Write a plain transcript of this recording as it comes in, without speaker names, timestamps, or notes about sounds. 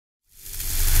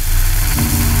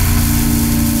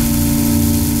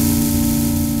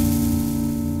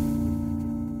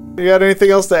You got anything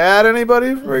else to add,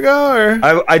 anybody, before we go? Or?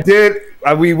 I did.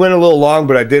 We went a little long,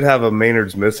 but I did have a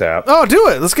Maynard's mishap. Oh, do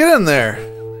it. Let's get in there.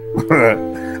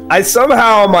 I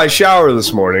somehow in my shower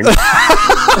this morning. We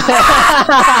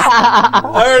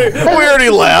already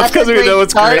laughed because we know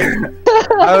it's great.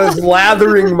 I was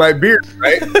lathering my beard,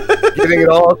 right, getting it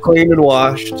all clean and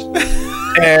washed,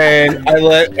 and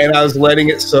I was letting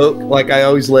it soak. Like I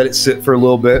always let it sit for a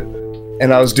little bit,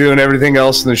 and I was doing everything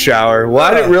else in the shower. Well,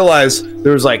 I didn't realize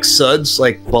there was like suds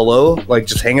like below, like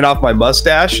just hanging off my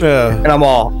mustache, and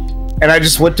I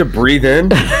just went to breathe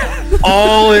in,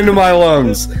 all into my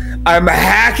lungs. I'm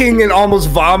hacking and almost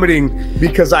vomiting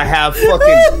because I have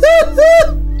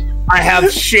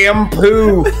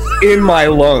shampoo in my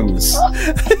lungs,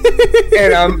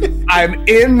 and I'm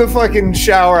in the fucking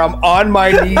shower. I'm on my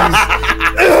knees,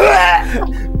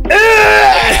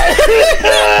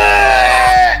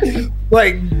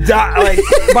 like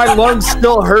my lungs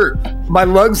still hurt. My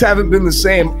lungs haven't been the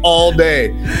same all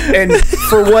day, and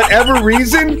for whatever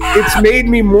reason, it's made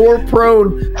me more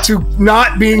prone to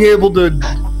not being able to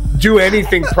do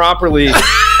anything properly.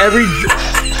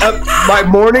 My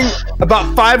morning,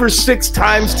 about 5 or 6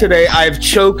 times today, I've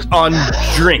choked on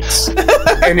drinks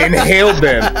and inhaled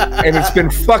them, and it's been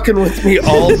fucking with me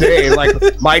all day. Like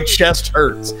my chest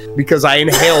hurts because I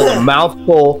inhaled a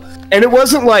mouthful, and it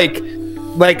wasn't like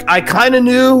I kind of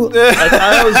knew. Like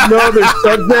I always know there's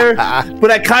suds there,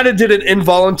 but I kind of did an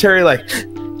involuntary, like,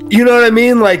 you know what I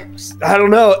mean? Like I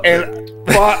don't know, and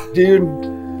fuck, dude.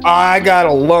 I got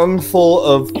a lung full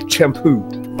of shampoo.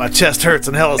 My chest hurts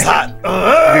and hell is hot.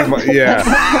 Yeah.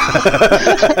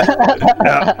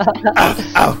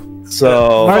 Ow.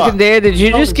 So, Markandeya, did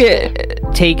you just get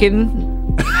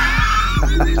taken?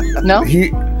 No.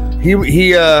 He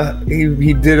did a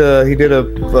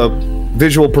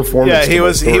visual performance. Yeah, he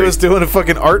was doing a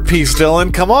fucking art piece,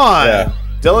 Dylan. Come on. Yeah.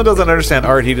 Dylan doesn't understand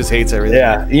art. He just hates everything.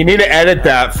 Yeah, you need to edit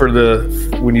that for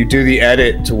when you do the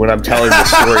edit to when I'm telling the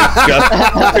story.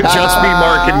 just be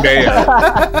Markandeya.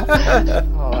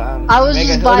 I was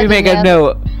just let me make a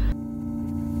note.